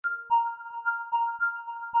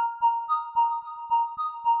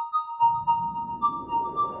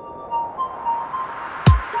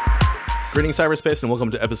Greetings, cyberspace, and welcome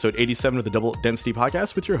to episode 87 of the Double Density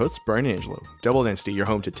Podcast with your hosts, Brian and Angelo. Double Density, your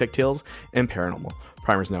home to tech tales and paranormal.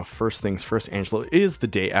 Primers now. First things first, Angelo, it is the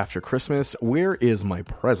day after Christmas. Where is my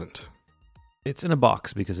present? It's in a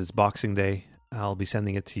box because it's Boxing Day. I'll be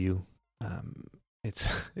sending it to you.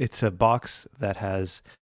 It's a box that has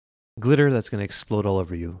glitter that's going to explode all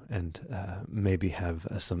over you and maybe have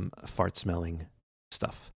some fart-smelling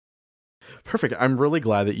stuff. Perfect. I'm really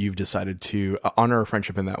glad that you've decided to honor our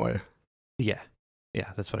friendship in that way. Yeah,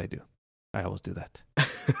 that's what I do. I always do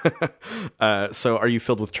that. So are you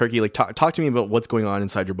filled with turkey? Like, talk to me about what's going on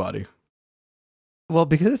inside your body. Well,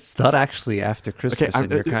 because it's not actually after Christmas, Okay,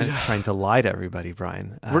 and you're kind of trying to lie to everybody,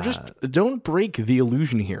 Brian. Don't break the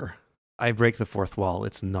illusion here. I break the fourth wall.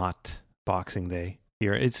 It's not Boxing Day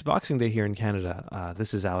here. It's Boxing Day here in Canada.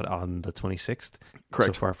 This is out on the 26th.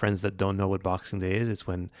 Correct. So for our friends that don't know what Boxing Day is,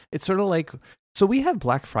 it's sort of like, so we have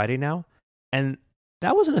Black Friday now, and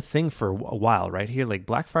that wasn't a thing for a while, right? Here, like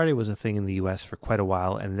Black Friday was a thing in the US for quite a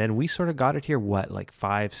while, and then we sort of got it here, like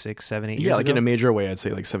 5, 6, 7, 8 years ago? Yeah, like in a major way, I'd say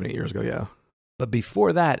like 7, 8 years ago, yeah. But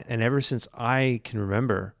before that, and ever since I can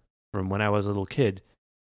remember from when I was a little kid,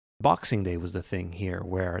 Boxing Day was the thing here,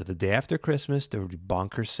 where the day after Christmas, there would be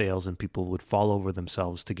bonkers sales and people would fall over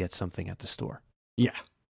themselves to get something at the store. Yeah.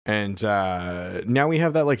 And now we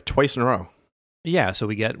have that like twice in a row. Yeah, so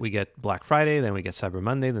we get Black Friday, then we get Cyber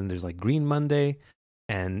Monday, then there's like Green Monday,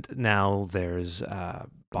 and now there's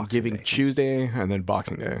Boxing Giving Day. Tuesday and then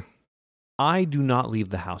Boxing Day. I do not leave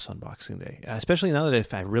the house on Boxing Day, especially now that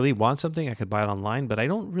if I really want something, I could buy it online, but I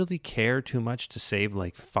don't really care too much to save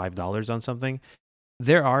like $5 on something.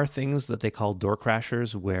 There are things that they call door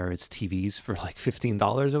crashers where it's TVs for like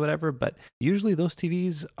 $15 or whatever, but usually those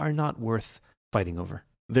TVs are not worth fighting over.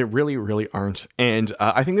 They really, really aren't. And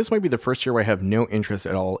I think this might be the first year where I have no interest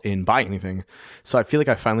at all in buying anything. So I feel like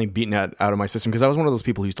I've finally beaten that out of my system because I was one of those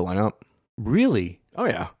people who used to line up. Really? Oh,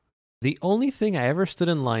 yeah. The only thing I ever stood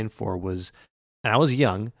in line for was, and I was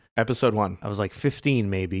young. Episode 1. I was like 15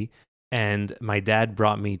 maybe. And my dad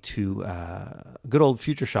brought me to good old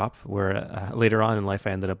Future Shop, where later on in life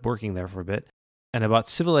I ended up working there for a bit. And I bought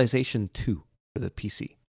Civilization 2 for the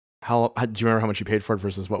PC. How do you remember how much you paid for it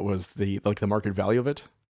versus what was the market value of it?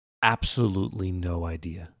 Absolutely no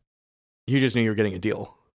idea. You just knew you were getting a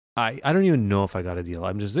deal. I don't even know if I got a deal.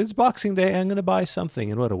 It's Boxing Day. I'm going to buy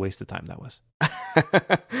something. And what a waste of time that was.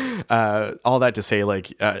 All that to say,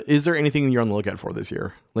 like, is there anything you're on the lookout for this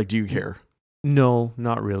year? Like, do you care? No,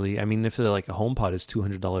 not really. I mean, if like a HomePod is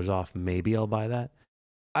 $200 off, maybe I'll buy that.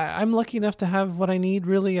 I'm lucky enough to have what I need,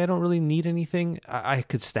 really. I don't really need anything. I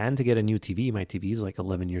could stand to get a new TV. My TV is like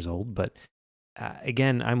 11 years old. But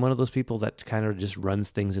again, I'm one of those people that kind of just runs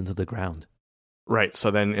things into the ground. Right.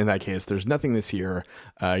 So then in that case, there's nothing this year.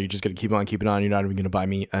 You're just going to keep on keeping on. You're not even going to buy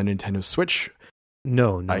me a Nintendo Switch.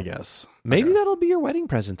 No. I guess. Maybe that'll be your wedding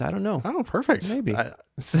present. I don't know. Oh, perfect. Maybe.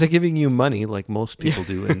 Instead of giving you money like most people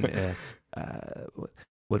do in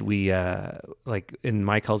what we like in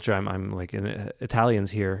my culture, I'm like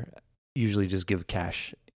Italians here usually just give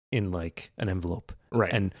cash in like an envelope.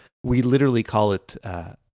 Right. And we literally call it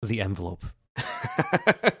the envelope.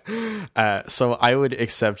 So I would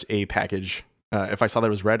accept a package. If I saw that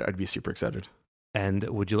it was red, I'd be super excited. And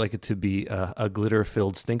would you like it to be a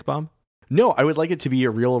glitter-filled stink bomb? No, I would like it to be a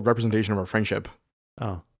real representation of our friendship.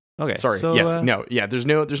 Oh, okay. Sorry. So, yes. No. Yeah. There's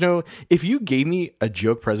no. If you gave me a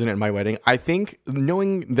joke present at my wedding, I think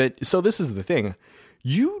knowing that. So this is the thing.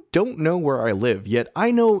 You don't know where I live, yet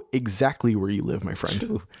I know exactly where you live, my friend.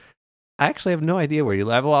 True. I actually have no idea where you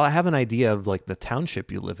live. Well, I have an idea of like the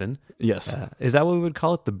township you live in. Yes. Is that what we would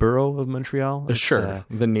call it? The borough of Montreal? Sure.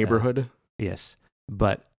 The neighborhood. Yes.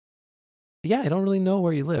 But yeah, I don't really know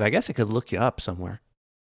where you live. I guess I could look you up somewhere.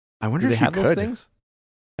 I wonder Do if they have you those could. things?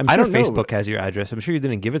 I'm sure I don't know. Facebook has your address. I'm sure you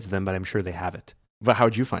didn't give it to them, but I'm sure they have it. But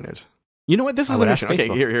how'd you find it? You know what? This I is would a ask mission. Okay,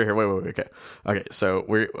 Facebook. here. Wait. Okay. So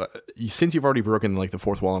we're since you've already broken like the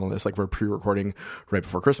fourth wall on all this, like we're pre-recording right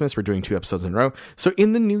before Christmas. We're doing 2 episodes in a row. So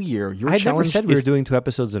in the new year, your I challenge never said we were doing 2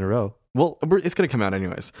 episodes in a row. Well, it's going to come out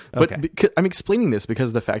anyways. But Okay. I'm explaining this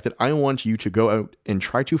because of the fact that I want you to go out and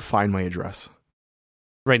try to find my address.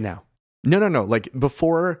 Right now. No. Like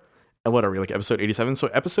before, what are we, like episode 87? So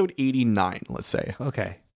episode 89, let's say.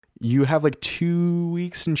 Okay. You have like 2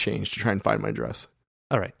 weeks and change to try and find my address.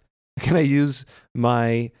 All right. Can I use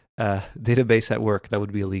my database at work? That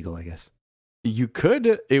would be illegal, I guess. You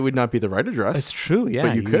could. It would not be the right address. It's true. Yeah.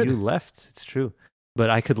 But you could. You left. It's true. But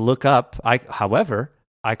I could look up. However,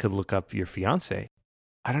 I could look up your fiance.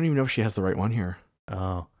 I don't even know if she has the right one here.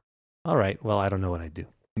 Oh. All right. Well, I don't know what I'd do.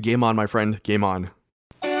 Game on, my friend. Game on.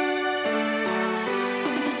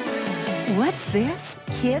 What's this?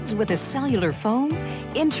 Kids with a cellular phone?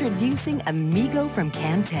 Introducing Amigo from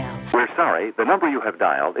Cantel. We're sorry, the number you have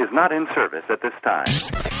dialed is not in service at this time.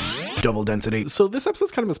 Double density. So this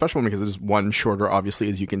episode's kind of a special one because it is one, shorter, obviously,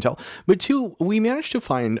 as you can tell. But two, we managed to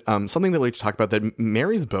find something that we like to talk about that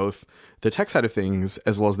marries both the tech side of things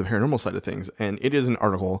as well as the paranormal side of things. And it is an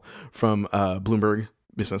article from Bloomberg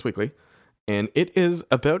Business Weekly. And it is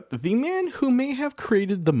about the man who may have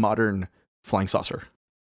created the modern flying saucer.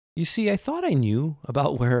 You see, I thought I knew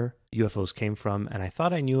about where UFOs came from, and I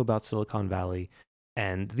thought I knew about Silicon Valley.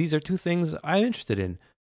 And these are two things I'm interested in.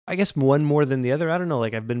 I guess one more than the other. I don't know.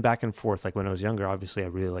 Like, I've been back and forth. Like, when I was younger, obviously, I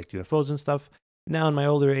really liked UFOs and stuff. Now, in my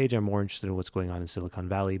older age, I'm more interested in what's going on in Silicon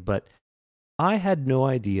Valley. But I had no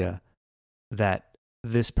idea that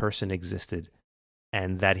this person existed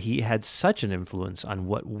and that he had such an influence on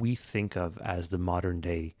what we think of as the modern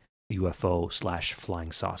day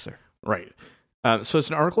UFO/flying saucer. Right. So it's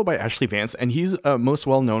an article by Ashley Vance, and he's most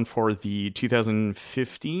well known for the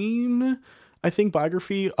 2015, I think,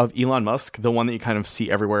 biography of Elon Musk, the one that you kind of see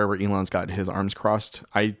everywhere where Elon's got his arms crossed.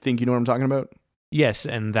 I think you know what I'm talking about? Yes,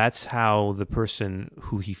 and that's how the person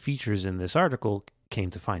who he features in this article came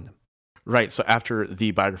to find them. Right. So after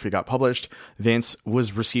the biography got published, Vance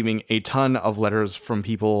was receiving a ton of letters from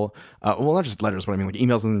people. Well, not just letters, but I mean like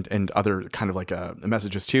emails and other kind of like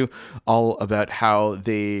messages too, all about how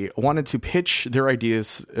they wanted to pitch their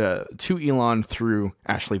ideas to Elon through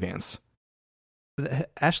Ashley Vance.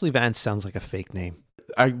 Ashley Vance sounds like a fake name.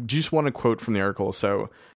 I just want to quote from the article.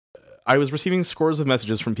 So I was receiving scores of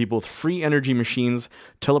messages from people with free energy machines,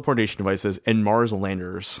 teleportation devices, and Mars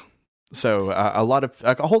landers. So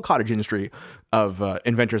a whole cottage industry of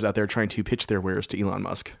inventors out there trying to pitch their wares to Elon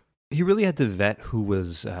Musk. He really had to vet who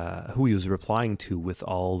he was replying to with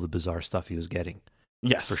all the bizarre stuff he was getting.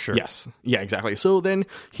 Yes, for sure. Yes, yeah, exactly. So then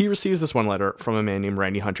he receives this one letter from a man named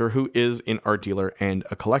Randy Hunter, who is an art dealer and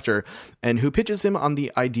a collector, and who pitches him on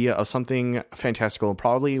the idea of something fantastical,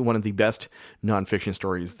 probably one of the best nonfiction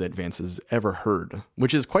stories that Vance has ever heard,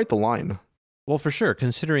 which is quite the line. Well, for sure,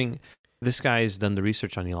 considering this guy's done the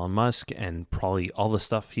research on Elon Musk and probably all the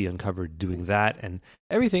stuff he uncovered doing that and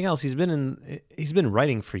everything else. He's been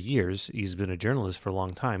writing for years. He's been a journalist for a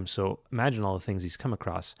long time. So imagine all the things he's come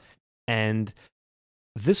across. And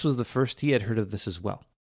this was the first he had heard of this as well.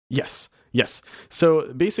 Yes.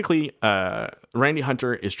 So basically, Randy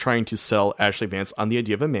Hunter is trying to sell Ashley Vance on the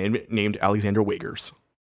idea of a man named Alexander Wagers.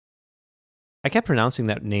 I kept pronouncing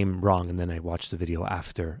that name wrong, and then I watched the video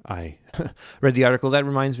after I read the article. That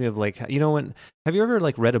reminds me of have you ever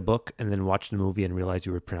read a book and then watched a movie and realized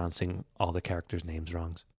you were pronouncing all the characters' names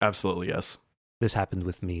wrong? Absolutely, yes. This happened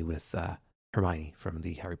with me with Hermione from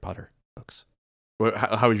the Harry Potter books.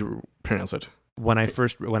 How would you pronounce it?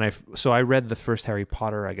 So I read the first Harry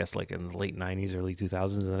Potter, I guess in the late 90s, early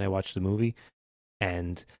 2000s, and then I watched the movie,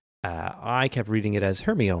 and I kept reading it as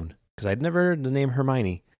Hermione because I'd never heard the name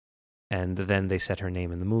Hermione. And then they said her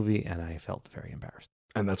name in the movie, and I felt very embarrassed.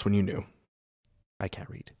 And that's when you knew. I can't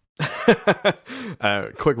read.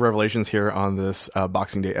 Quick revelations here on this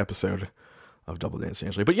Boxing Day episode of Double Dance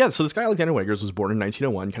Angela. But yeah, so this guy, Alexander Wagers, was born in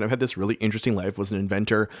 1901, kind of had this really interesting life, was an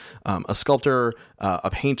inventor, a sculptor, a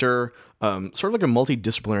painter, sort of like a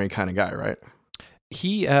multidisciplinary kind of guy, right?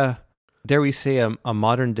 He, dare we say, a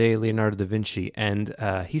modern-day Leonardo da Vinci. And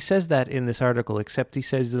he says that in this article, except he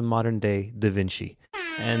says the modern-day Da Vinci.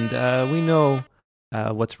 And we know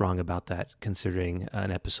what's wrong about that, considering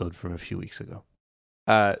an episode from a few weeks ago.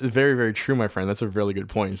 Very, very true, my friend. That's a really good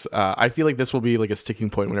point. I feel like this will be like a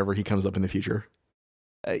sticking point whenever he comes up in the future.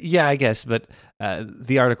 Yeah, I guess, but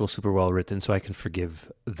the article's super well written, so I can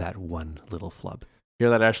forgive that one little flub. Hear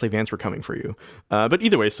that, Ashley Vance, we're coming for you. But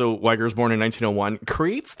either way, so Wagers, born in 1901,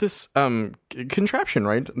 creates this contraption,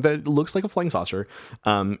 right, that looks like a flying saucer.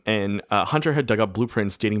 And Hunter had dug up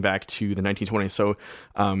blueprints dating back to the 1920s. So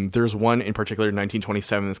there's one in particular,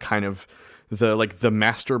 1927, that's kind of the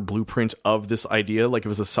master blueprint of this idea. Like, it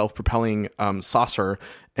was a self-propelling saucer,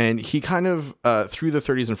 and he kind of through the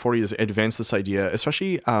 30s and 40s advanced this idea,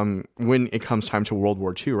 especially when it comes time to World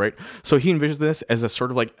War II, right? So he envisioned this as a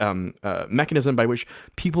sort of mechanism by which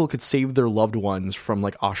people could save their loved ones from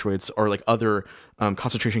Auschwitz or other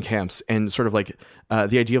concentration camps, and sort of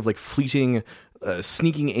the idea of fleeting,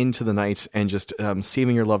 sneaking into the night and just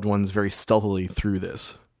saving your loved ones very stealthily through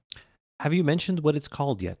this. Have you mentioned what it's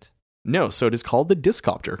called yet? No, so it is called the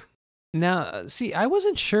Discopter. Now, see, I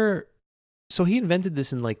wasn't sure. So he invented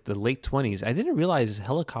this in the late 20s. I didn't realize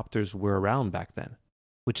helicopters were around back then.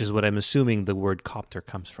 which is what I'm assuming the word copter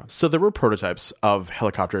comes from. So there were prototypes of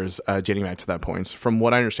helicopters dating back to that point. From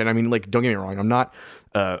what I understand, I mean, like, don't get me wrong, I'm not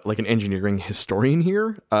like an engineering historian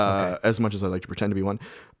here, as much as I like to pretend to be one.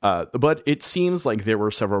 But it seems like there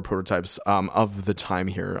were several prototypes of the time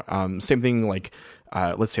here. Same thing, like,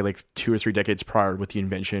 let's say, like 2 or 3 decades prior with the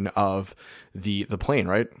invention of the plane,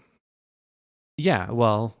 right? Yeah,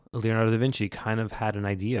 well, Leonardo da Vinci kind of had an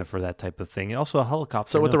idea for that type of thing. Also, a helicopter.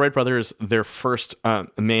 So with the Wright brothers, their first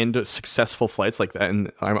manned successful flights like that,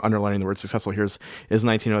 and I'm underlining the word successful here, is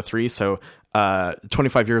 1903. So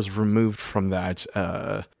 25 years removed from that,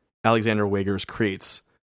 Alexander Weygers creates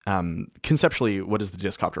conceptually what is the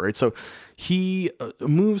Discopter, right? So he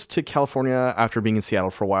moves to California after being in Seattle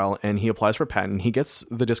for a while, and he applies for a patent. He gets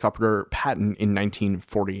the Discopter patent in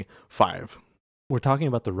 1945. We're talking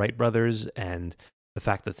about the Wright brothers and the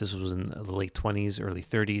fact that this was in the late 20s, early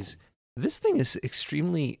 30s. This thing is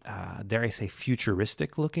extremely, dare I say,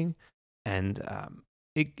 futuristic looking, and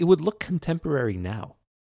it would look contemporary now.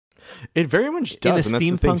 It very much does. In a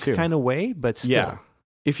steampunk kind of way, but still. Yeah.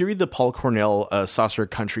 If you read the Paul Cornell Saucer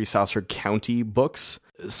Country, Saucer County books,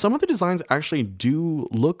 some of the designs actually do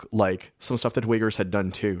look like some stuff that Weygers had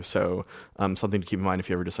done too. So something to keep in mind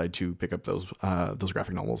if you ever decide to pick up those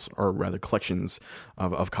graphic novels, or rather collections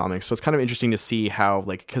of comics. So it's kind of interesting to see how,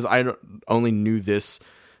 like, because I only knew this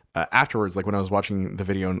afterwards, like when I was watching the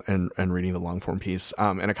video and reading the long form piece,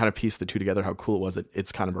 and I kind of pieced the two together, how cool it was that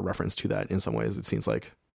it's kind of a reference to that in some ways, it seems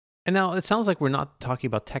like. And now it sounds like we're not talking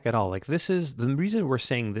about tech at all. Like, this is the reason we're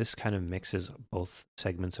saying this kind of mixes both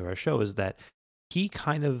segments of our show, is that he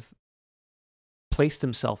kind of placed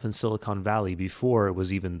himself in Silicon Valley before it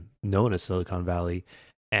was even known as Silicon Valley.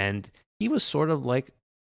 And he was sort of like,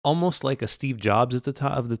 almost like a Steve Jobs at the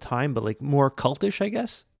time of the time, but like more cultish, I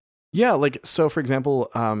guess. Yeah, like, so for example,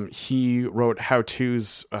 he wrote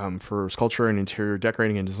how-tos for sculpture and interior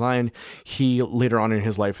decorating and design. He, later on in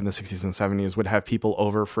his life in the 60s and 70s, would have people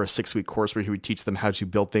over for a 6-week course where he would teach them how to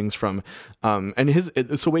build things from, so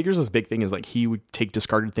Weygers' big thing is, like, he would take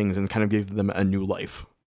discarded things and kind of give them a new life.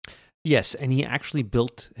 Yes, and he actually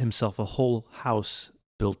built himself a whole house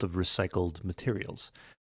built of recycled materials,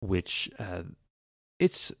 which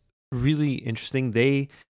it's really interesting. They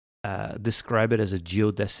describe it as a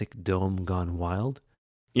geodesic dome gone wild.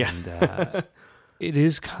 Yeah. And it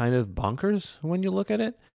is kind of bonkers when you look at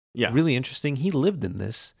it. Yeah. Really interesting. He lived in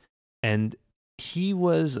this, and he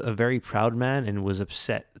was a very proud man and was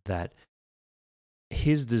upset that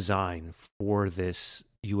his design for this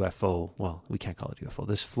UFO, well, we can't call it UFO,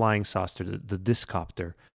 this flying saucer, the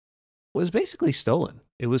Discopter, was basically stolen.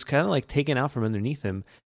 It was kind of like taken out from underneath him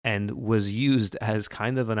and was used as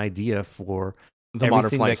kind of an idea for the modern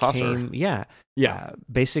flying saucer.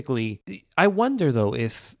 Basically, I wonder though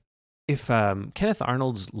if Kenneth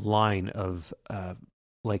Arnold's line of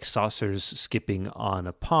like saucers skipping on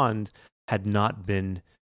a pond had not been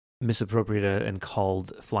misappropriated and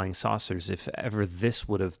called flying saucers, if ever this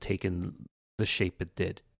would have taken the shape it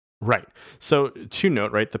did. Right. So to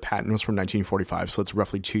note, right, the patent was from 1945, so it's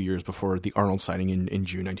roughly 2 years before the Arnold sighting in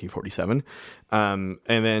June 1947. And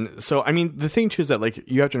then, so, I mean, the thing too is that, like,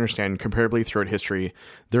 you have to understand, comparably throughout history,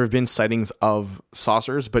 there have been sightings of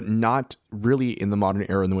saucers, but not really in the modern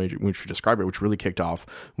era in the way in which we describe it, which really kicked off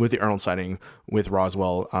with the Arnold sighting with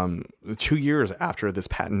Roswell 2 years after this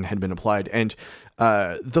patent had been applied. And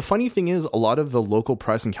the funny thing is, a lot of the local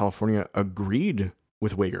press in California agreed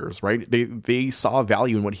with Weygers, right? They saw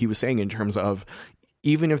value in what he was saying in terms of,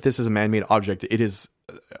 even if this is a man-made object, it is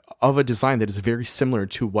of a design that is very similar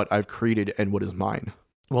to what I've created and what is mine.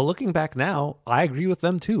 Well, looking back now, I agree with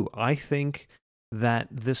them too. I think that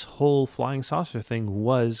this whole flying saucer thing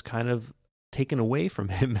was kind of taken away from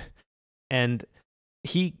him, and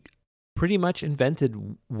he pretty much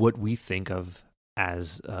invented what we think of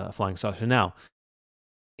as a flying saucer. Now,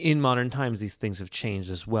 in modern times, these things have changed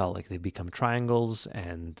as well. Like, they've become triangles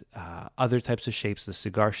and other types of shapes, the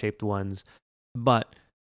cigar-shaped ones. But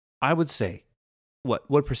I would say,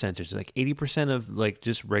 what percentage? Like 80% of like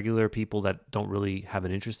just regular people that don't really have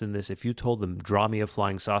an interest in this, if you told them, draw me a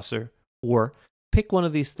flying saucer, or pick one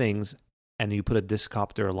of these things, and you put a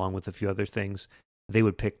Discopter along with a few other things, they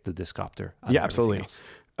would pick the Discopter. Yeah, absolutely.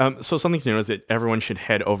 So something to know is that everyone should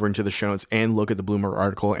head over into the show notes and look at the Bloomberg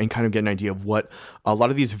article and kind of get an idea of what a lot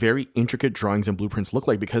of these very intricate drawings and blueprints look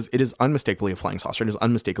like, because it is unmistakably a flying saucer. It is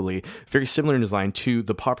unmistakably very similar in design to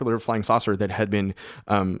the popular flying saucer that had been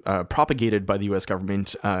propagated by the U.S.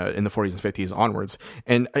 government in the 40s and 50s onwards.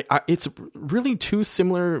 And it's really too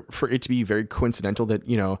similar for it to be very coincidental that,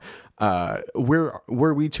 you know,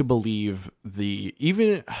 were we to believe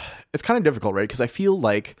it's kind of difficult, right? Because I feel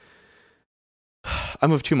like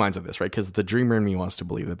I'm of two minds on this, right? Because the dreamer in me wants to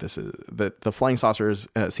believe that that the flying saucers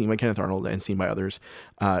seen by Kenneth Arnold and seen by others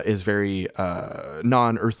is very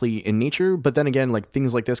non-earthly in nature. But then again, like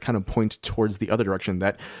things like this kind of point towards the other direction,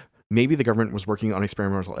 that maybe the government was working on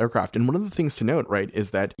experimental aircraft. And one of the things to note, right, is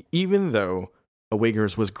that even though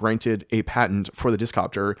Uyghurs was granted a patent for the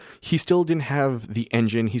Discopter, he still didn't have the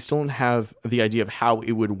engine. He still didn't have the idea of how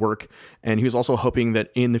it would work. And he was also hoping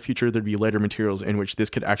that in the future, there'd be lighter materials in which this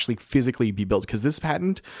could actually physically be built. Because this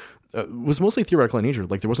patent was mostly theoretical in nature.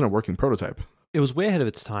 Like there wasn't a working prototype. It was way ahead of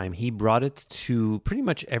its time. He brought it to pretty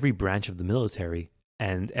much every branch of the military,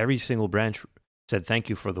 and every single branch said, thank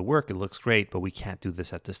you for the work. It looks great, but we can't do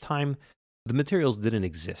this at this time. The materials didn't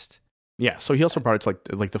exist. Yeah, so he also brought it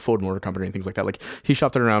to like the Ford Motor Company and things like that. Like he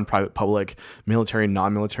shopped it around private, public, military,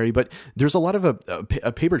 non-military. But there's a lot of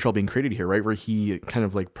a paper trail being created here, right? Where he kind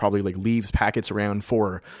of like probably like leaves packets around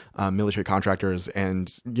for military contractors,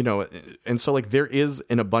 and and so like there is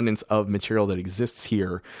an abundance of material that exists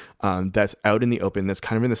here that's out in the open, that's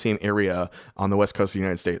kind of in the same area on the west coast of the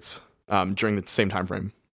United States during the same time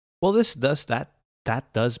frame. Well, this does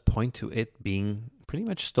that does point to it being pretty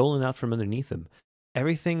much stolen out from underneath him.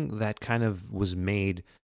 Everything that kind of was made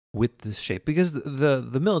with this shape, because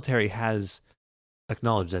the military has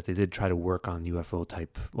acknowledged that they did try to work on UFO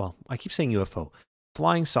type, well, I keep saying UFO,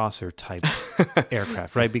 flying saucer type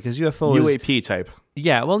aircraft, right? Because UAP type.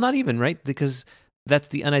 Yeah, well, not even, right? Because that's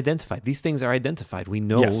the unidentified. These things are identified. We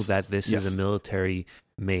know that this is a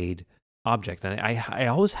military-made object. And I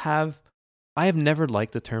have never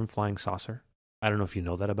liked the term flying saucer. I don't know if you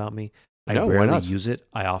know that about me. I rarely use it.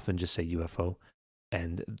 I often just say UFO.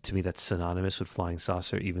 And to me, that's synonymous with flying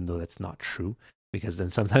saucer, even though that's not true. Because then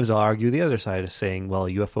sometimes I'll argue the other side of saying, well,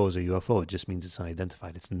 a UFO is a UFO. It just means it's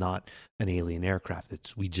unidentified. It's not an alien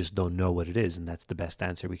aircraft. We just don't know what it is. And that's the best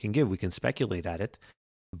answer we can give. We can speculate at it.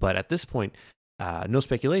 But at this point, no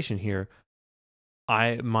speculation here.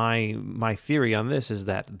 My theory on this is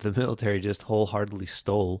that the military just wholeheartedly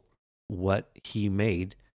stole what he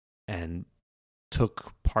made and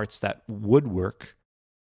took parts that would work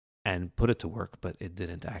and put it to work, but it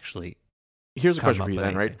didn't actually. Here's a question for you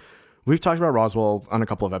then, right? We've talked about Roswell on a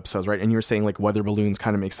couple of episodes, right? And you're saying like weather balloons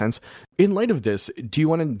kind of make sense. In light of this, do you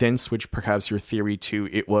want to then switch perhaps your theory to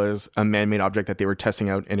it was a man-made object that they were testing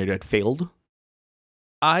out and it had failed?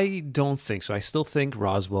 I don't think so. I still think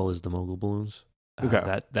Roswell is the mogul balloons.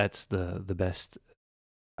 Okay. That's the best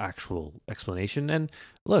actual explanation. And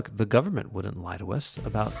look, the government wouldn't lie to us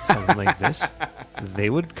about something like this.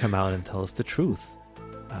 They would come out and tell us the truth.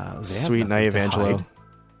 Sweet naive Angelo.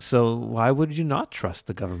 So why would you not trust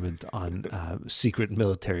the government on secret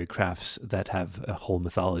military crafts that have a whole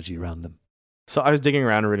mythology around them? So I was digging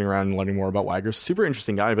around and reading around and learning more about Uyghur. Super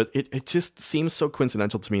interesting guy, but it just seems so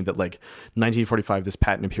coincidental to me that like 1945, this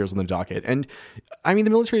patent appears on the docket. And I mean,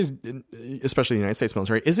 the military is, especially the United States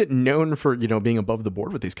military, isn't known for, being above the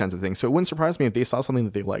board with these kinds of things. So it wouldn't surprise me if they saw something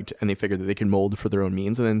that they liked and they figured that they can mold for their own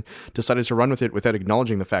means and then decided to run with it without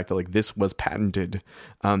acknowledging the fact that like this was patented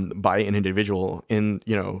by an individual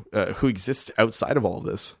who exists outside of all of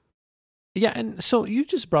this. Yeah. And so you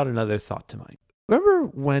just brought another thought to mind. Remember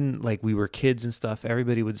when like we were kids and stuff,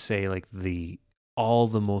 everybody would say like all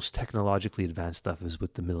the most technologically advanced stuff is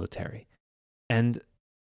with the military. And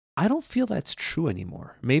I don't feel that's true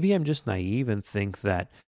anymore. Maybe I'm just naive and think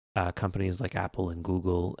that companies like Apple and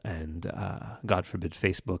Google and God forbid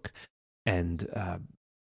Facebook and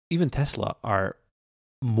even Tesla are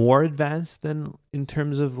more advanced than in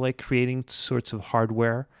terms of like creating sorts of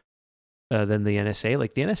hardware than the NSA.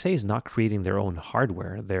 Like the NSA is not creating their own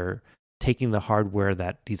hardware. They're taking the hardware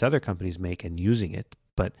that these other companies make and using it.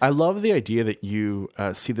 But I love the idea that you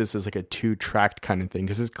see this as like a two-tracked kind of thing,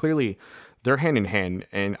 because it's clearly they're hand in hand.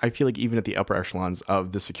 And I feel like even at the upper echelons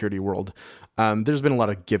of the security world, there's been a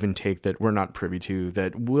lot of give and take that we're not privy to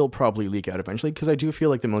that will probably leak out eventually, because I do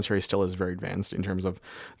feel like the military still is very advanced in terms of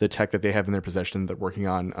the tech that they have in their possession that they're working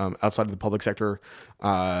on outside of the public sector.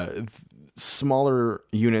 Smaller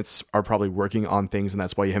units are probably working on things, and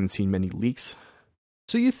that's why you haven't seen many leaks.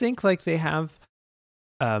 So you think like they have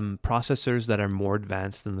processors that are more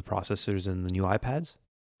advanced than the processors in the new iPads?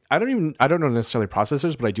 I don't know necessarily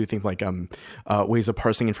processors, but I do think like ways of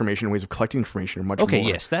parsing information, ways of collecting information are much more. Okay,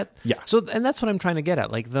 yes, yeah. So and that's what I'm trying to get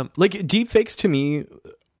at. Like deepfakes to me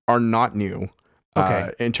are not new.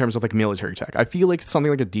 Okay. In terms of like military tech. I feel like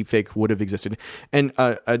something like a deepfake would have existed. And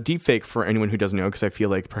a deepfake, for anyone who doesn't know, because I feel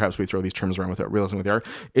like perhaps we throw these terms around without realizing what they are,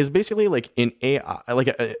 is basically like an AI,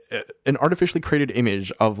 like an artificially created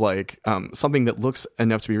image of like something that looks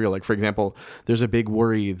enough to be real. Like, for example, there's a big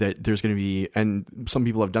worry that there's going to be, and some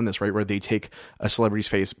people have done this, right, where they take a celebrity's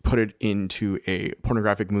face, put it into a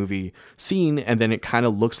pornographic movie scene, and then it kind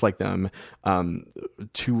of looks like them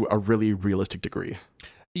to a really realistic degree.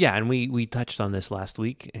 Yeah, and we touched on this last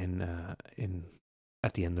week in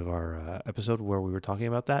at the end of our episode where we were talking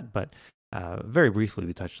about that, but very briefly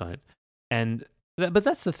we touched on it. And but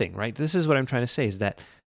that's the thing, right? This is what I'm trying to say is that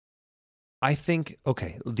I think,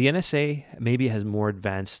 okay, the NSA maybe has more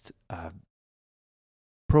advanced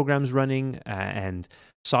programs running and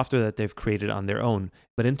software that they've created on their own,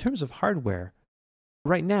 but in terms of hardware,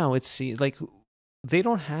 right now it's like they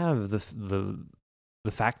don't have the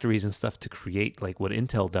factories and stuff to create like what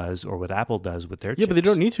Intel does or what Apple does with their chips. Yeah, but they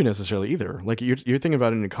don't need to necessarily either. Like you're thinking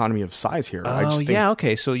about an economy of size here. Oh, yeah,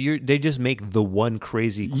 okay. So they just make the one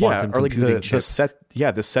crazy quantum or like computing chip.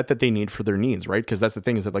 the set that they need for their needs, right? Because that's the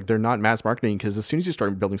thing is that like they're not mass marketing, because as soon as you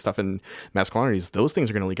start building stuff in mass quantities, those things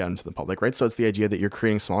are going to leak out into the public, right? So it's the idea that you're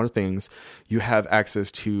creating smaller things. You have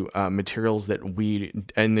access to materials that we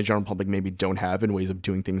and the general public maybe don't have, in ways of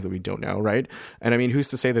doing things that we don't know, right? And I mean, who's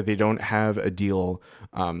to say that they don't have a deal,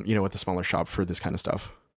 with a smaller shop for this kind of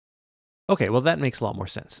stuff? Okay, well that makes a lot more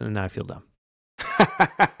sense, and now I feel dumb.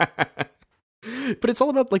 But it's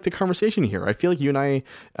all about like the conversation here. I feel like you and I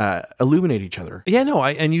illuminate each other. Yeah, no,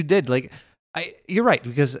 and you did. Like, you're right,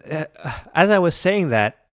 because as I was saying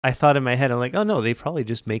that, I thought in my head, I'm like, oh no, they probably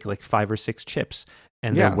just make like 5 or 6 chips,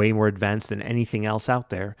 and they're way more advanced than anything else out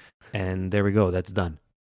there. And there we go, that's done.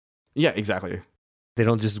 Yeah, exactly. They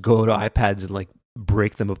don't just go to iPads and like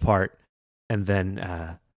break them apart, and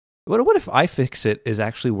then what if iFixit is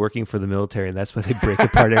actually working for the military, and that's why they break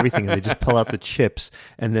apart everything, and they just pull out the chips,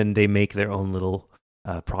 and then they make their own little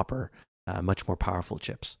proper, much more powerful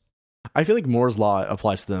chips. I feel like Moore's law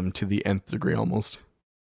applies to them to the nth degree almost.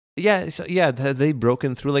 Yeah, so they've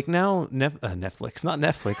broken through. Like now, Netflix, not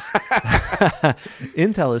Netflix.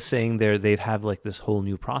 Intel is saying they have like this whole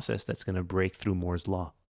new process that's going to break through Moore's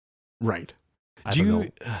law. Right. I don't know.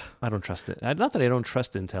 I don't trust it. Not that I don't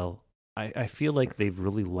trust Intel. I feel like they've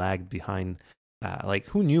really lagged behind. Like,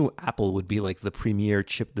 who knew Apple would be like the premier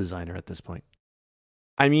chip designer at this point?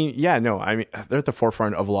 I mean, yeah, no. I mean, they're at the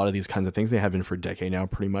forefront of a lot of these kinds of things. They have been for a decade now,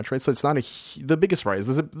 pretty much, right? So it's not the biggest surprise.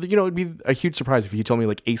 It'd be a huge surprise if you told me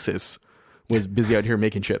like Asus was busy out here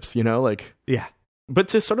making chips. Like, yeah. But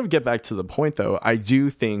to sort of get back to the point, though, I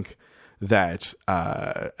do think that,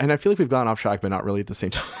 and I feel like we've gone off track, but not really at the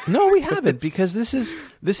same time. No, we haven't, because this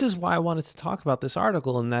is why I wanted to talk about this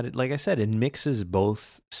article, and that, like I said, it mixes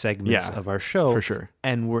both segments of our show. For sure.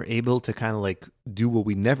 And we're able to kind of like do what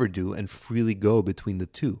we never do and freely go between the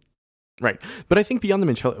two. Right. But I think beyond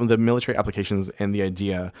the military applications and the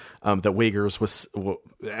idea that Wagers was,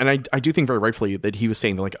 and I do think very rightfully that he was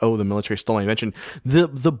saying that, like, oh, the military stole my invention. The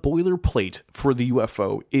boilerplate for the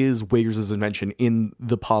UFO is Wagers' invention in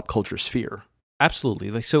the pop culture sphere.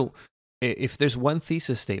 Absolutely. Like, so if there's one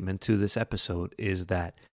thesis statement to this episode, is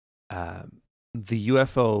that the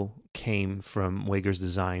UFO came from Wagers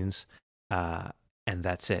Designs, and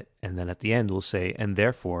that's it. And then at the end we'll say, and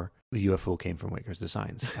therefore the UFO came from Wagers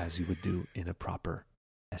Designs, as you would do in a proper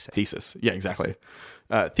essay. Thesis. Yeah, exactly.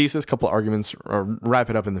 Thesis, couple of arguments, or wrap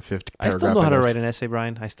it up in the 5th paragraph. I still know how to write an essay,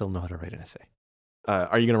 Brian. I still know how to write an essay.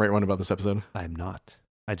 Are you going to write one about this episode? I'm not.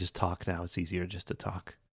 I just talk now. It's easier just to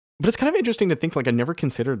talk. But it's kind of interesting to think, like, I never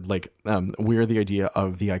considered, like, where the idea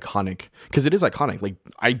of the iconic, because it is iconic. Like,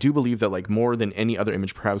 I do believe that, like, more than any other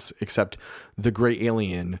image, perhaps, except the gray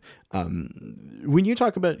alien, when you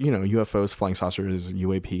talk about, UFOs, flying saucers,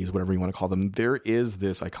 UAPs, whatever you want to call them, there is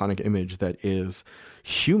this iconic image that is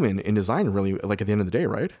human in design, really, like, at the end of the day,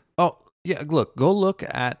 right? Oh, yeah, look, go look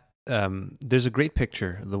at, there's a great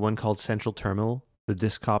picture, the one called Central Terminal, the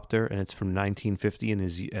Discopter, and it's from 1950 and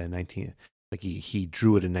is Like he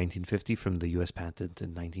drew it in 1950 from the U.S. patent in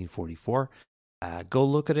 1944. Go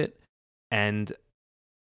look at it, and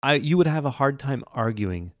you would have a hard time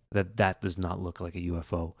arguing that does not look like a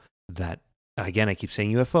UFO. That, again, I keep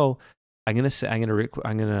saying UFO. I'm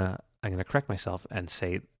gonna correct myself and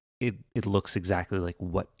say it looks exactly like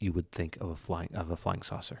what you would think of a flying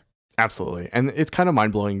saucer. Absolutely. And it's kind of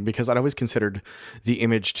mind-blowing, because I'd always considered the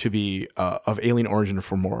image to be of alien origin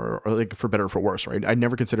for more, or like for better or for worse, right? I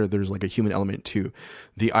never considered there's like a human element to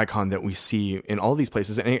the icon that we see in all of these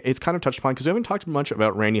places. And it's kind of touched upon, because we haven't talked much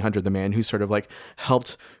about Randy Hunter, the man who sort of like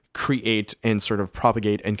helped create and sort of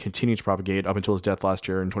propagate and continue to propagate up until his death last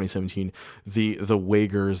year in 2017, the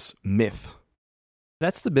Wagers myth.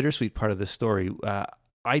 that's the bittersweet part of this story.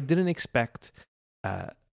 I didn't expect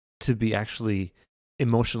to be actually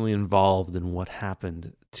emotionally involved in what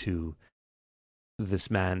happened to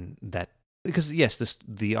this man. Because yes,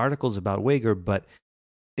 the article's about Wager, but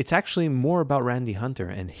it's actually more about Randy Hunter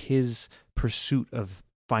and his pursuit of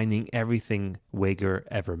finding everything Wager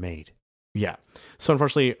ever made. Yeah. So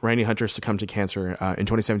unfortunately, Randy Hunter succumbed to cancer in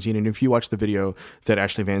 2017. And if you watch the video that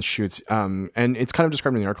Ashley Vance shoots, and it's kind of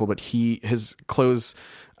described in the article, but his clothes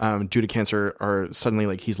due to cancer are suddenly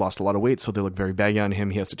like he's lost a lot of weight, so they look very baggy on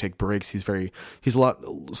him. He has to take breaks. He's a lot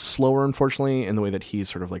slower, unfortunately, in the way that he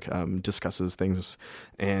sort of like discusses things.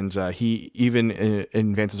 And he even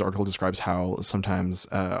in Vance's article describes how sometimes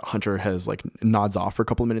Hunter has like nods off for a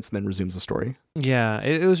couple of minutes and then resumes the story. Yeah,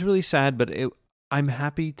 it was really sad, but I'm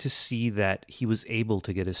happy to see that he was able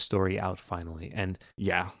to get his story out finally. And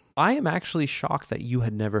yeah, I am actually shocked that you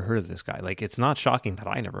had never heard of this guy. Like, it's not shocking that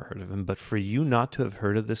I never heard of him, but for you not to have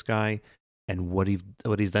heard of this guy and what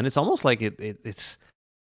he's done, it's almost like it's.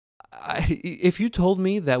 If you told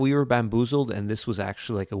me that we were bamboozled and this was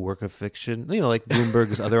actually like a work of fiction, like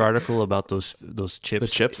Bloomberg's other article about those chips,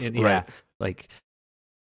 the chips, yeah, right? Like,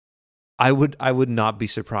 I would not be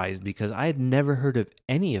surprised because I had never heard of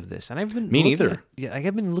any of this, and I've been neither.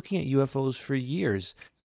 I've been looking at UFOs for years,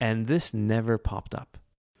 and this never popped up.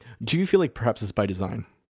 Do you feel like perhaps it's by design?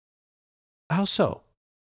 How so?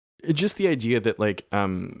 Just the idea that like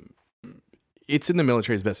it's in the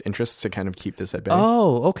military's best interests to kind of keep this at bay.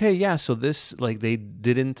 Oh, okay, yeah. So this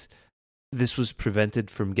this was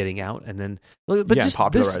prevented from getting out, and then just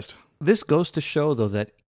popularized. This goes to show though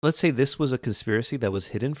that let's say this was a conspiracy that was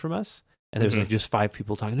hidden from us. And there's like just 5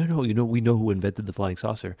 people talking, no, we know who invented the flying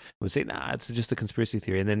saucer. We would say, nah, it's just a conspiracy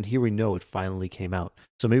theory. And then here we know it finally came out.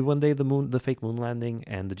 So maybe one day the fake moon landing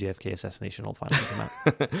and the JFK assassination will finally come out.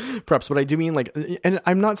 Perhaps, but I do mean like, and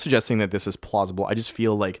I'm not suggesting that this is plausible. I just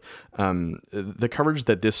feel like the coverage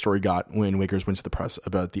that this story got when Wakers went to the press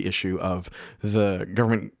about the issue of the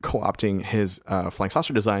government co-opting his flying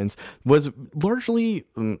saucer designs was largely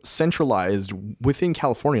centralized within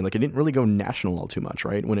California. Like it didn't really go national all too much,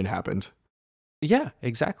 right, when it happened. Yeah,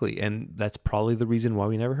 exactly. And that's probably the reason why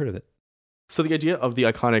we never heard of it. So the idea of the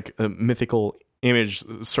iconic mythical image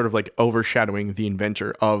sort of like overshadowing the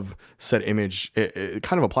inventor of said image, it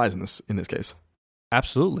kind of applies in this case.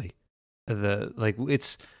 Absolutely.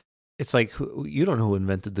 It's like you don't know who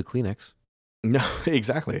invented the Kleenex. No,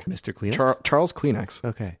 exactly. Mr. Kleenex? Charles Kleenex.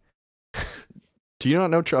 Okay. Do you not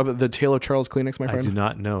know the tale of Charles Kleenex, my friend? I do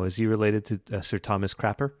not know. Is he related to Sir Thomas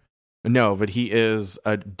Crapper? No, but he is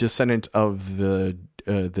a descendant of the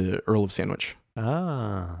Earl of Sandwich.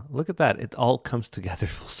 Ah, look at that. It all comes together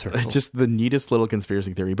full circle. Just the neatest little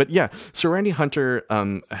conspiracy theory. But yeah, so Randy Hunter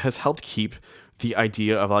has helped keep the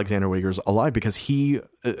idea of Alexander Wagers alive because from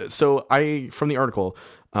the article,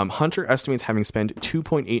 Hunter estimates having spent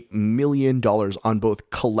 $2.8 million on both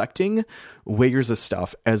collecting Wagers'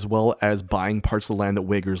 stuff as well as buying parts of the land that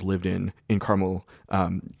Wagers lived in Carmel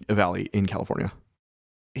Valley in California.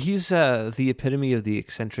 He's the epitome of the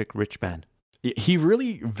eccentric rich man. He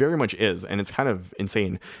really very much is, and it's kind of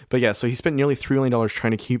insane. But yeah, so he spent nearly $3 million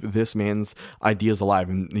trying to keep this man's ideas alive.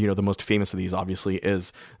 And, the most famous of these, obviously,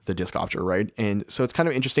 is the Discopter, right? And so it's kind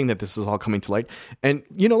of interesting that this is all coming to light. And,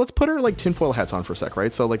 let's put our, tinfoil hats on for a sec,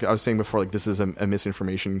 right? So, like I was saying before, this is a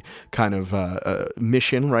misinformation kind of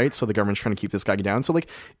mission, right? So the government's trying to keep this guy down. So,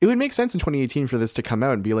 it would make sense in 2018 for this to come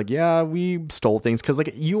out and be like, yeah, we stole things. Because,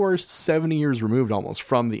 you are 70 years removed almost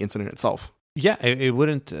from the incident itself. Yeah, it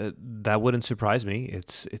wouldn't. That wouldn't surprise me.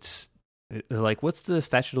 It's like, what's the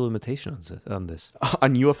statute of limitations on this?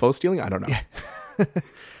 On UFO stealing? I don't know. Yeah.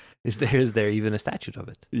 Is there even a statute of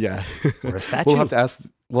it? Yeah, or a statute?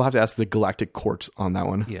 We'll have to ask the Galactic Court on that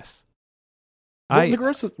one. Yes.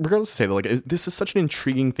 Regardless to say that, this is such an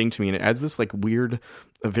intriguing thing to me, and it adds this weird,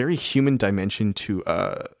 a very human dimension to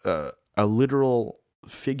a literal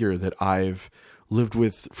figure that I've lived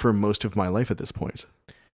with for most of my life at this point.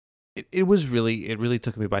 It really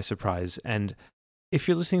took me by surprise. And if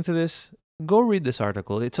you're listening to this, go read this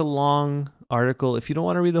article. It's a long article. If you don't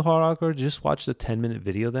want to read the whole article, just watch the 10-minute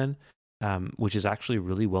video then, which is actually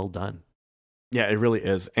really well done. Yeah, it really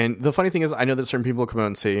is. And the funny thing is, I know that certain people come out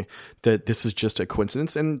and say that this is just a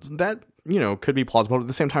coincidence, and that, could be plausible. But at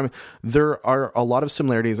the same time, there are a lot of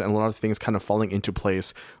similarities and a lot of things kind of falling into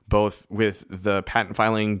place, both with the patent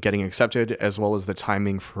filing getting accepted, as well as the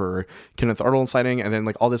timing for Kenneth Arnold sighting, and then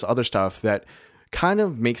all this other stuff that kind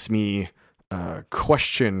of makes me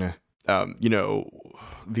question, the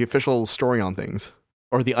official story on things,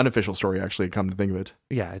 or the unofficial story, actually, come to think of it.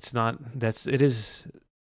 Yeah, it is.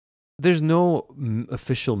 There's no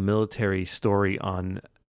official military story on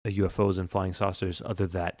UFOs and flying saucers, other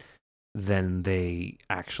than they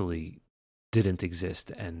actually didn't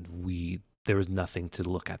exist, and there was nothing to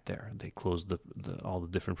look at there. They closed all the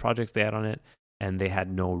different projects they had on it, and they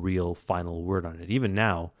had no real final word on it. Even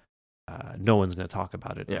now, no one's going to talk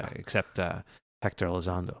about it except Hector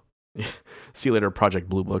Elizondo. See you later, Project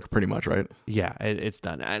Blue Book, pretty much, right? Yeah, it's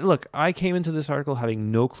done. Look, I came into this article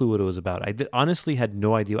having no clue what it was about. I honestly had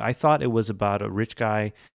no idea. I thought it was about a rich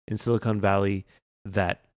guy in Silicon Valley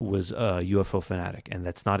that was a UFO fanatic, and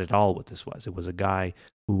that's not at all what this was. It was a guy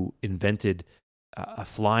who invented a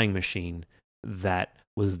flying machine that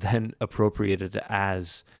was then appropriated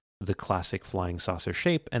as the classic flying saucer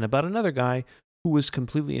shape, and about another guy who was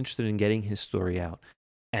completely interested in getting his story out.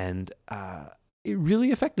 And it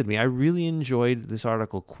really affected me. I really enjoyed this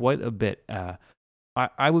article quite a bit.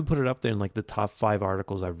 I would put it up there in like the top 5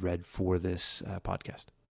 articles I've read for this podcast.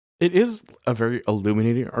 It is a very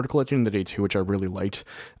illuminating article at the end of the day, too, which I really liked.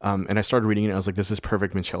 And I started reading it, and I was like, this is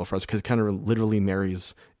perfect material for us, because it kind of literally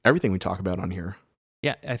marries everything we talk about on here.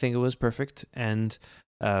 Yeah, I think it was perfect. And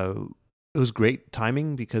it was great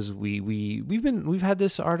timing, because we've had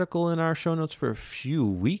this article in our show notes for a few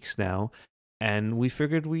weeks now, and we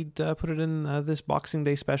figured we'd put it in this Boxing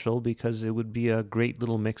Day special, because it would be a great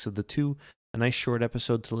little mix of the two. A nice short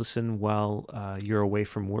episode to listen while you're away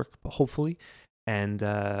from work, hopefully, and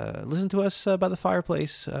listen to us by the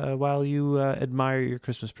fireplace while you admire your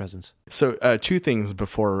Christmas presents. So 2 things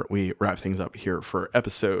before we wrap things up here for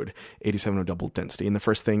episode 87 of Double Density. And the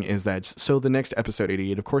first thing is that, so the next episode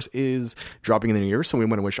 88, of course, is dropping in the new year. So we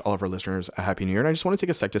want to wish all of our listeners a happy new year. And I just want to take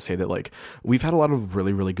a sec to say that, like, we've had a lot of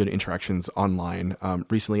really, really good interactions online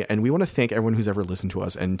recently. And we want to thank everyone who's ever listened to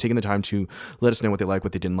us and taken the time to let us know what they like,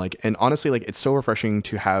 what they didn't like. And honestly, like, it's so refreshing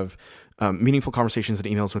to have meaningful conversations and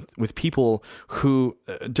emails with people who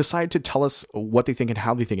decide to tell us what they think and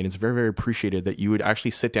how they think. And it's very, very appreciated that you would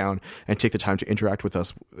actually sit down and take the time to interact with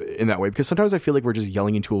us in that way. Because sometimes I feel like we're just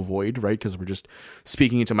yelling into a void, right? Because we're just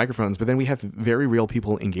speaking into microphones. But then we have very real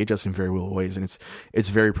people engage us in very real ways. And it's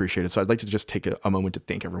very appreciated. So I'd like to just take a moment to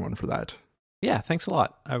thank everyone for that. Yeah, thanks a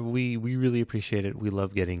lot. We really appreciate it. We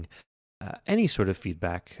love getting any sort of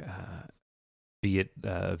feedback, be it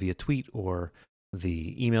via tweet or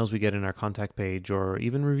the emails we get in our contact page, or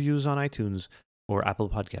even reviews on iTunes or Apple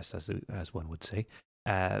Podcasts, as one would say.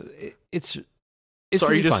 It's so are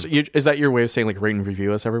really you is that your way of saying, like, rate and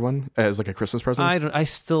review us, everyone, as like a Christmas present? I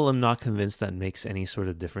still am not convinced that makes any sort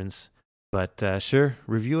of difference, but sure,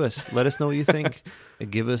 review us. Let us know what you think.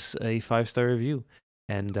 Give us a 5-star review,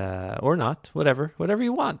 and or not, whatever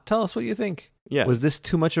you want. Tell us what you think. Yeah. Was this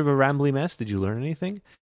too much of a rambly mess? Did you learn anything?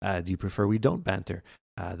 Do you prefer we don't banter?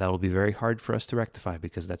 That will be very hard for us to rectify,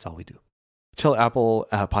 because that's all we do. Tell Apple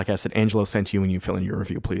Podcast that Angelo sent you when you fill in your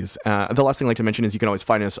review, please. The last thing I'd like to mention is you can always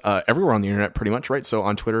find us everywhere on the internet, pretty much, right? So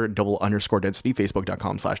on Twitter, double_density,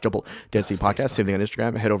 Facebook.com/double density podcast. Same thing on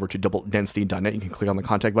Instagram. Head over to doubledensity.net. You can click on the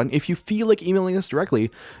contact button. If you feel like emailing us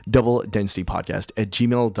directly,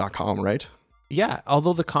 doubledensitypodcast@gmail.com, right? Yeah,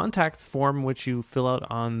 although the contact form, which you fill out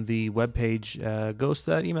on the webpage, goes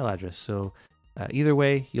to that email address. So either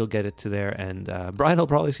way, you'll get it to there, and Brian will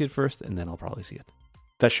probably see it first, and then I'll probably see it.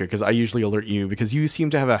 That's true, because I usually alert you, because you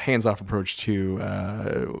seem to have a hands-off approach to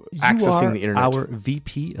accessing the internet. Our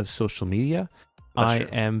VP of social media. I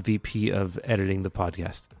am VP of editing the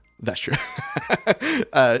podcast. That's true.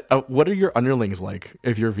 What are your underlings like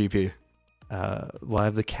if you're VP? Well, I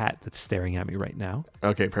have the cat that's staring at me right now.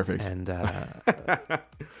 Okay, perfect. And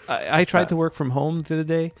I tried to work from home the other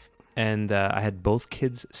day, and I had both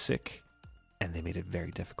kids sick, and they made it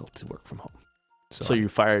very difficult to work from home. So you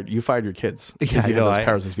fired your kids because you had those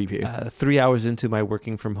powers as VP. 3 hours into my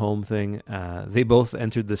working from home thing, they both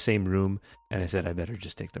entered the same room, and I said, I better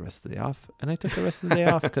just take the rest of the day off. And I took the rest of the day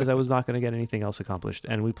off because I was not going to get anything else accomplished.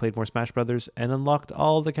 And we played more Smash Brothers and unlocked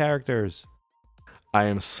all the characters. I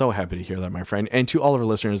am so happy to hear that, my friend. And to all of our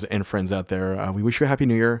listeners and friends out there, we wish you a happy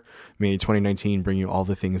new year. May 2019 bring you all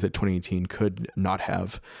the things that 2018 could not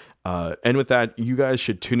have. And with that, you guys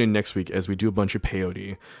should tune in next week as we do a bunch of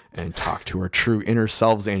peyote and talk to our true inner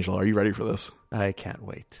selves. Angelo, are you ready for this? I can't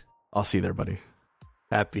wait. I'll see you there, buddy.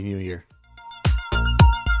 Happy New Year.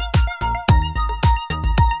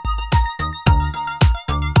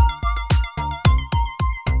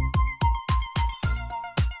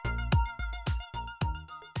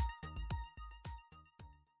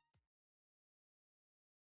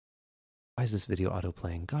 Why is this video auto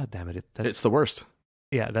playing? God damn it. It's the worst.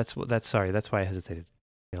 Yeah, that's why I hesitated.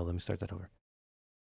 Yeah, let me start that over.